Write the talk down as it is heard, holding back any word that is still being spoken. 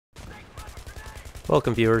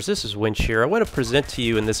Welcome viewers, this is Winch here. I want to present to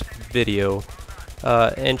you in this video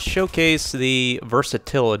and showcase the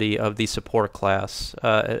versatility of the support class.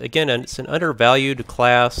 Again, it's an undervalued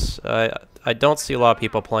class. I don't see a lot of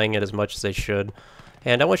people playing it as much as they should.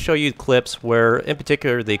 And I want to show you clips where, in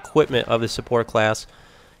particular, the equipment of the support class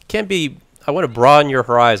can be, I want to broaden your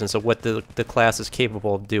horizons of what the class is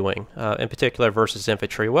capable of doing, in particular versus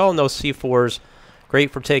infantry. Well, no C4s. Great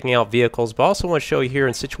for taking out vehicles, but I also want to show you here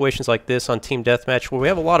in situations like this on Team Deathmatch where we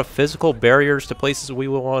have a lot of physical barriers to places we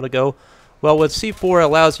want to go. Well, with C4 it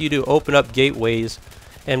allows you to open up gateways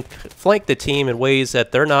and flank the team in ways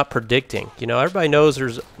that they're not predicting. You know, everybody knows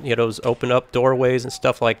there's, those open up doorways and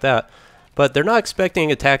stuff like that, but they're not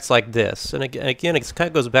expecting attacks like this. And again, it kind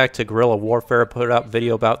of goes back to guerrilla warfare. I put out a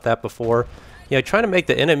video about that before. Trying to make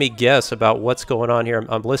the enemy guess about what's going on here.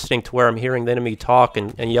 I'm listening to where I'm hearing the enemy talk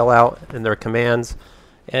and yell out in their commands.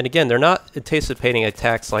 And again, they're not anticipating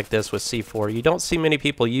attacks like this with C4. You don't see many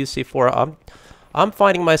people use C4. I'm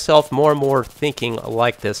finding myself more and more thinking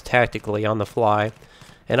like this tactically on the fly.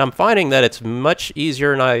 And I'm finding that it's much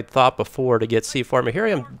easier than I thought before to get C4. I mean, here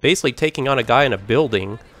I am basically taking on a guy in a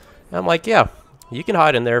building. And I'm like, yeah, you can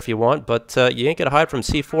hide in there if you want, but you ain't gonna hide from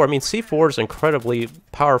C4. I mean, C4 is an incredibly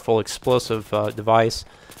powerful, explosive device.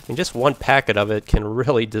 I mean, just one packet of it can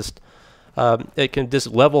really just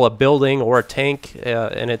level a building or a tank,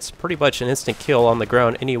 and it's pretty much an instant kill on the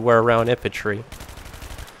ground anywhere around infantry.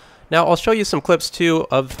 Now, I'll show you some clips too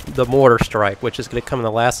of the mortar strike, which is going to come in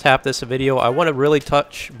the last half of this video. I want to really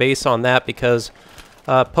touch base on that because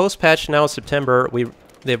post-patch now in September,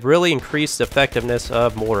 they've really increased the effectiveness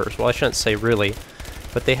of mortars. Well, I shouldn't say really,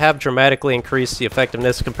 but they have dramatically increased the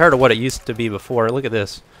effectiveness compared to what it used to be before. Look at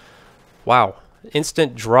this. Wow.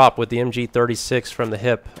 Instant drop with the MG36 from the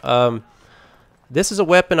hip. This is a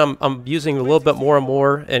weapon I'm using a little bit more and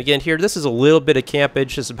more. And again, here, this is a little bit of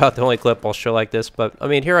campage. This is about the only clip I'll show like this. But, I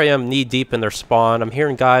mean, here I am knee-deep in their spawn. I'm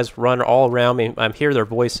hearing guys run all around me. I'm hearing their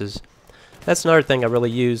voices. That's another thing I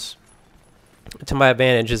really use to my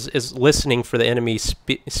advantage is listening for the enemy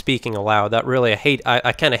speaking aloud. That really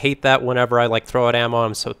I kind of hate that whenever I like throw out ammo.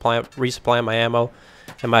 I'm resupplying my ammo,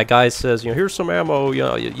 and my guy says, here's some ammo.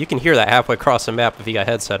 You can hear that halfway across the map if you got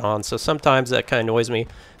a headset on. So sometimes that kind of annoys me.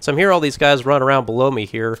 So I'm hearing all these guys run around below me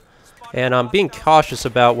here, and I'm being cautious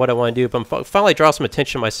about what I want to do. But I'm finally draw some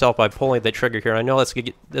attention myself by pulling the trigger here. I know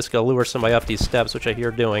that's gonna lure somebody up these steps, which I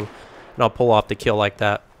hear doing, and I'll pull off the kill like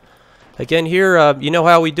that. Again, here, you know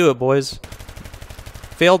how we do it, boys.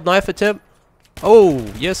 Failed knife attempt? Oh,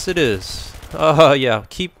 yes it is. Yeah,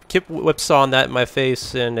 keep whipsawing that in my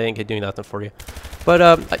face and it ain't gonna do nothing for you. But,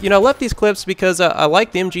 I left these clips because I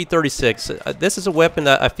like the MG36. This is a weapon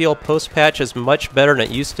that I feel post-patch is much better than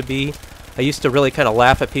it used to be. I used to really kind of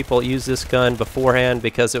laugh at people that use this gun beforehand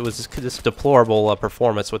because it was just deplorable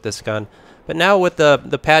performance with this gun. But now with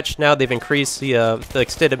the patch, now they've increased the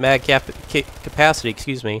extended mag capacity,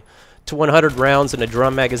 to 100 rounds in a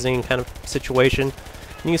drum magazine kind of situation.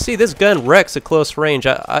 And you can see this gun wrecks at close range.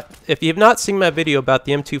 If you have not seen my video about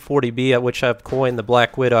the M240B, at which I've coined the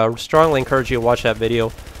Black Widow, I strongly encourage you to watch that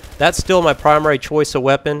video. That's still my primary choice of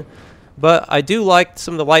weapon, but I do like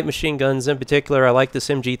some of the light machine guns. In particular, I like this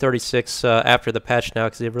MG36 after the patch now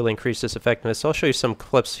because they've really increased its effectiveness. So I'll show you some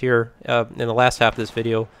clips here in the last half of this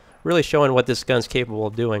video, really showing what this gun's capable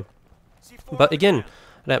of doing. But again,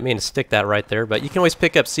 I don't mean to stick that right there, but you can always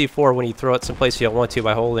pick up C4 when you throw it someplace you don't want to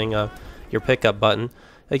by holding your pickup button.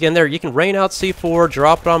 Again, there you can rain out C4,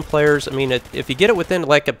 drop it on players. I mean, if you get it within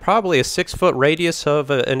like probably a 6-foot radius of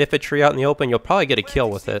an infantry out in the open, you'll probably get a kill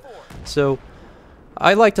with it. So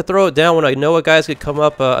I like to throw it down when I know a guy's could come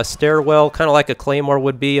up a stairwell, kind of like a claymore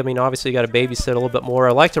would be. I mean, obviously you got to babysit a little bit more.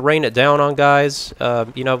 I like to rain it down on guys,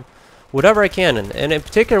 whatever I can. And in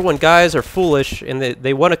particular, when guys are foolish and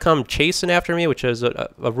they want to come chasing after me, which is a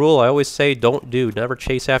rule I always say don't do. Never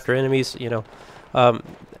chase after enemies.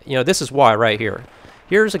 This is why right here.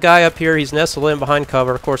 Here's a guy up here. He's nestled in behind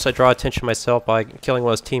cover. Of course, I draw attention myself by killing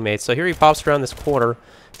one of his teammates. So here he pops around this corner,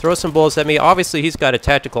 throws some bullets at me. Obviously, he's got a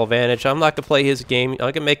tactical advantage. I'm not going to play his game.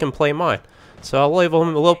 I can make him play mine. So I'll leave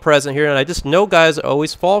him a little present here. And I just know guys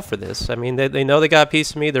always fall for this. I mean, they know they got a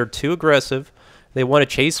piece of me. They're too aggressive. They want to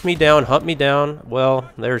chase me down, hunt me down.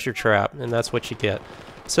 Well, there's your trap, and that's what you get.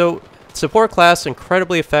 So support class,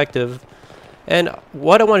 incredibly effective. And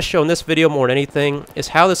what I want to show in this video more than anything is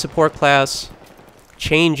how the support class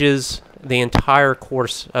changes the entire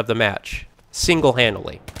course of the match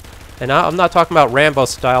single-handedly. And I'm not talking about Rambo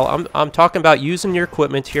style. I'm talking about using your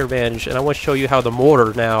equipment to your advantage, and I want to show you how the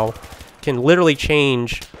mortar now can literally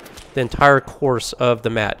change the entire course of the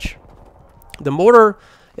match. The mortar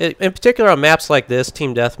In particular on maps like this,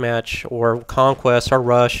 Team Deathmatch or Conquest or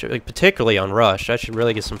Rush, particularly on Rush. I should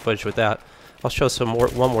really get some footage with that. I'll show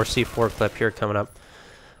one more C4 clip here coming up,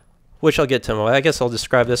 which I'll get to. I guess I'll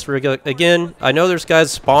describe this again. I know there's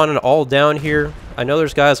guys spawning all down here. I know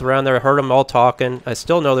there's guys around there. I heard them all talking. I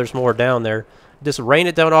still know there's more down there. Just rain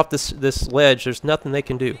it down off this ledge. There's nothing they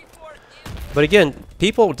can do. But again,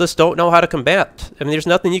 people just don't know how to combat. I mean, there's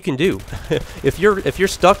nothing you can do. If you're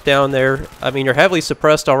stuck down there, I mean, you're heavily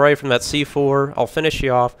suppressed already from that C4. I'll finish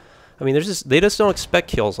you off. I mean, they just don't expect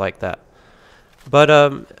kills like that. But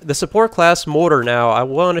the support class Mortar now, I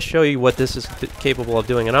want to show you what this is capable of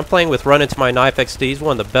doing. And I'm playing with Run Into My Knife XD. He's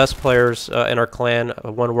one of the best players in our clan,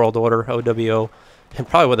 One World Order, OWO, and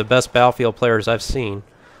probably one of the best Battlefield players I've seen.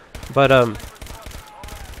 But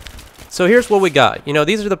so here's what we got. You know,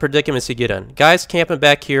 these are the predicaments you get in. Guys camping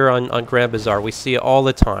back here on Grand Bazaar. We see it all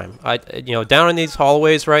the time. You know, down in these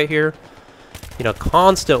hallways right here, you know,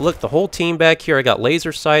 constant. Look, the whole team back here. I got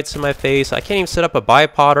laser sights in my face. I can't even set up a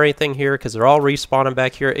bipod or anything here because they're all respawning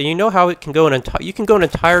back here. And you know how it can go you can go an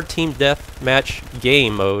entire team deathmatch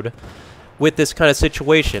game mode with this kind of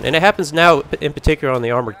situation. And it happens now, in particular on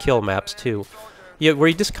the armored kill maps too. Yeah, where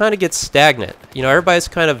you just kind of get stagnant. You know, everybody's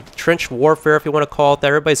kind of trench warfare, if you want to call it that.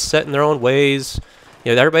 Everybody's set in their own ways.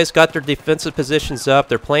 You know, everybody's got their defensive positions up.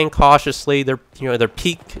 They're playing cautiously. They're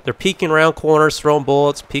peeking around corners, throwing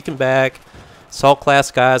bullets, peeking back. Assault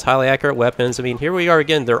class guys, highly accurate weapons. I mean, here we are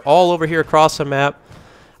again. They're all over here across the map.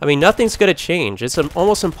 I mean, nothing's going to change. It's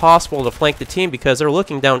almost impossible to flank the team because they're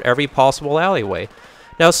looking down every possible alleyway.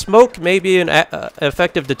 Now, smoke may be an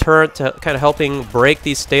effective deterrent to kind of helping break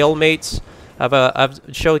these stalemates. I've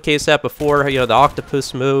showcased that before, you know, the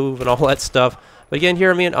octopus move and all that stuff. But again,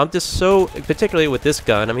 here, I mean, I'm just so, particularly with this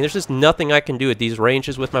gun, I mean, there's just nothing I can do at these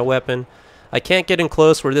ranges with my weapon. I can't get in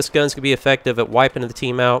close where this gun's going to be effective at wiping the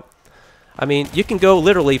team out. I mean, you can go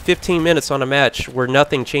literally 15 minutes on a match where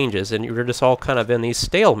nothing changes, and you're just all kind of in these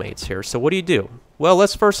stalemates here. So what do? Well,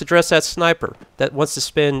 let's first address that sniper that wants to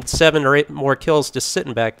spend 7 or 8 more kills just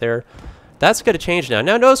sitting back there. That's going to change now.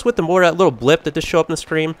 Now, notice with the mortar, that little blip that just showed up in the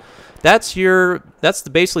screen, that's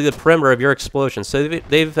basically the perimeter of your explosion. So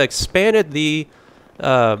they've expanded the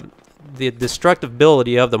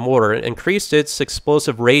destructibility of the mortar, increased its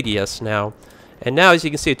explosive radius now. And now, as you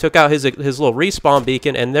can see, it took out his little respawn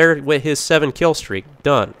beacon, and there went his 7 kill streak.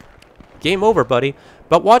 Done. Game over, buddy.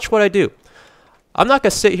 But watch what I do. I'm not going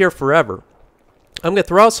to sit here forever. I'm going to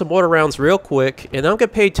throw out some mortar rounds real quick, and I'm going to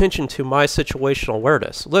pay attention to my situational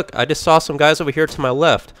awareness. Look, I just saw some guys over here to my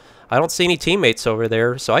left. I don't see any teammates over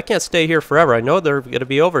there, so I can't stay here forever. I know they're going to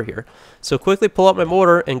be over here. So quickly pull up my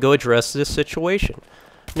mortar and go address this situation.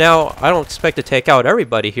 Now, I don't expect to take out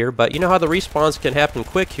everybody here, but you know how the respawns can happen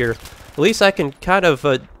quick here. At least I can kind of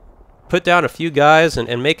put down a few guys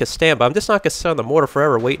and make a stand, but I'm just not going to sit on the mortar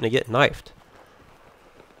forever waiting to get knifed.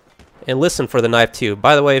 And listen for the knife too.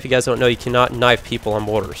 By the way, if you guys don't know, you cannot knife people on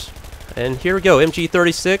mortars. And here we go,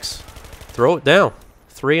 MG36. Throw it down.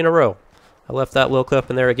 3 in a row. I left that little clip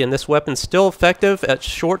in there. Again, this weapon's still effective at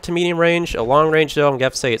short to medium range. At long range, though, I'm going to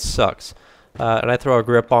have to say it sucks. And I throw a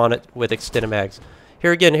grip on it with extended mags.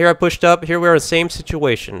 Here again, here I pushed up. Here we are in the same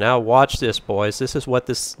situation. Now watch this, boys. This is what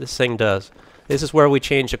this thing does. This is where we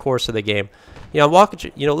change the course of the game. You know, look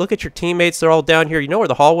at your teammates. They're all down here. You know where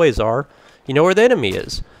the hallways are. You know where the enemy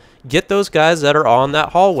is. Get those guys that are on that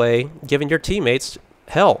hallway giving your teammates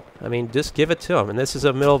hell. I mean, just give it to them. And this is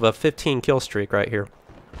the middle of a 15 kill streak right here.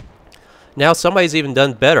 Now somebody's even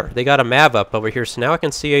done better. They got a MAV up over here. So now I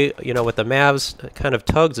can see, you know, with the MAV's kind of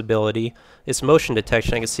tugs ability, its motion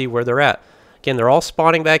detection, I can see where they're at. Again, they're all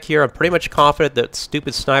spawning back here. I'm pretty much confident that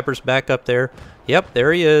stupid sniper's back up there. Yep,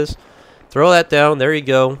 there he is. Throw that down. There you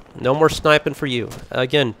go. No more sniping for you.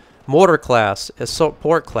 Again, mortar class,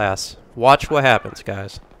 support class. Watch what happens,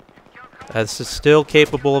 guys. This is still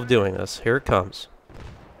capable of doing this. Here it comes.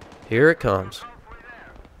 Here it comes.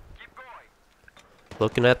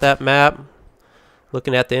 Looking at that map.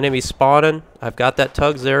 Looking at the enemy spawning. I've got that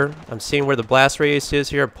tugs there. I'm seeing where the blast radius is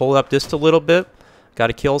here. Pull it up just a little bit.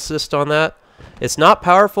 Got a kill assist on that. It's not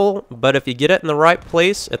powerful, but if you get it in the right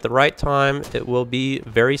place at the right time, it will be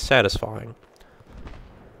very satisfying.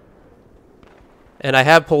 And I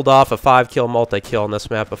have pulled off a 5-kill multi-kill on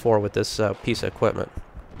this map before with this piece of equipment.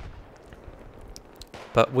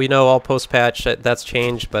 But we know all post-patch that's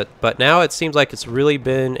changed, but now it seems like it's really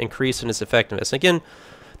been increased in its effectiveness. Again,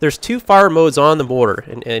 there's 2 fire modes on the mortar,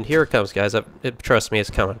 and here it comes, guys. Trust me,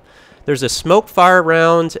 it's coming. There's a smoke fire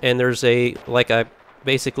round, and there's a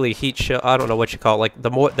basically heat shell. I don't know what you call it, like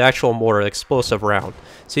the actual mortar, explosive round.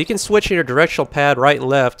 So you can switch in your directional pad right and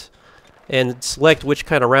left, and select which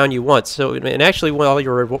kind of round you want. So, and actually, while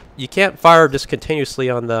you can't fire just continuously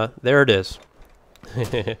on the. There it is.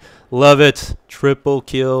 Love it. Triple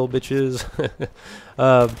kill, bitches.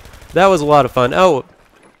 That was a lot of fun. Oh,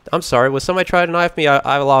 I'm sorry. Was somebody trying to knife me?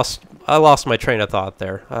 I lost my train of thought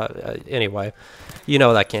there. Anyway, you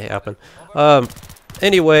know that can't happen.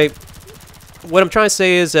 Anyway, what I'm trying to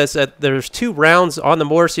say is that there's 2 rounds on the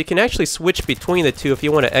mortar, so you can actually switch between the two if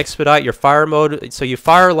you want to expedite your fire mode. So you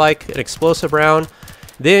fire like an explosive round,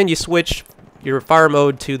 then you switch your fire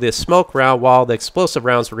mode to the smoke round while the explosive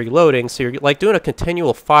rounds are reloading. So you're like doing a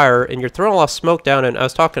continual fire, and you're throwing a lot of smoke down. And I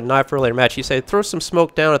was talking to Knife earlier in the match. He said throw some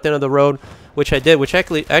smoke down at the end of the road, which I did, which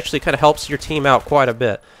actually kind of helps your team out quite a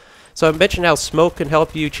bit. So I mentioned how smoke can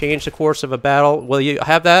help you change the course of a battle. Well, you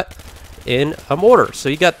have that in a mortar. So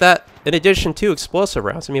you got that in addition to explosive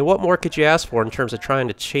rounds. I mean, what more could you ask for in terms of trying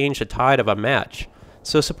to change the tide of a match?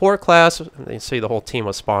 So support class, you see the whole team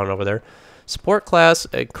was spawning over there. Support class,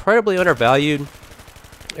 incredibly undervalued.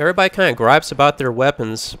 Everybody kind of gripes about their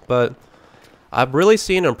weapons, but I've really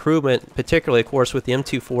seen an improvement, particularly, of course, with the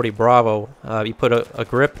M240 Bravo. You put a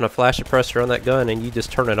grip and a flash suppressor on that gun, and you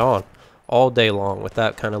just turn it on all day long with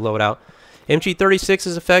that kind of loadout. MG36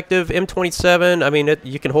 is effective. M27, I mean,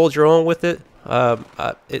 you can hold your own with it.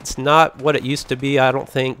 It's not what it used to be, I don't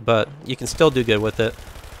think, but you can still do good with it.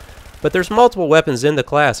 But there's multiple weapons in the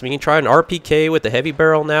class. I mean, you can try an RPK with the heavy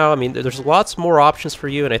barrel now. I mean, there's lots more options for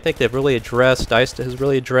you, and I think they've really addressed, DICE has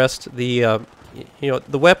really addressed the,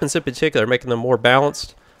 the weapons in particular, making them more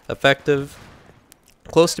balanced, effective.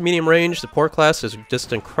 Close to medium range, the support class is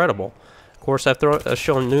just incredible. Of course, I've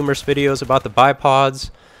shown numerous videos about the bipods.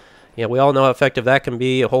 Yeah, we all know how effective that can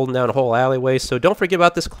be, holding down a whole alleyway. So don't forget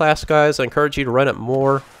about this class, guys. I encourage you to run it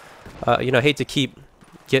more. I hate to keep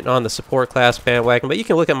getting on the support class bandwagon, but you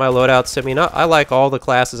can look at my loadouts. I mean, I like all the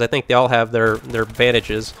classes. I think they all have their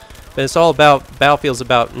advantages. But it's all about, Battlefield's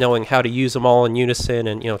about knowing how to use them all in unison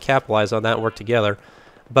and, capitalize on that and work together.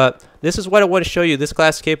 But this is what I want to show you this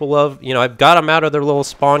class is capable of. I've got them out of their little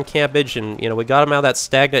spawn campage, and, we got them out of that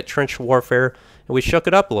stagnant trench warfare, and we shook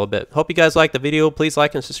it up a little bit. Hope you guys liked the video. Please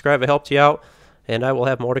like and subscribe if it helped you out, and I will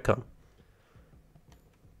have more to come.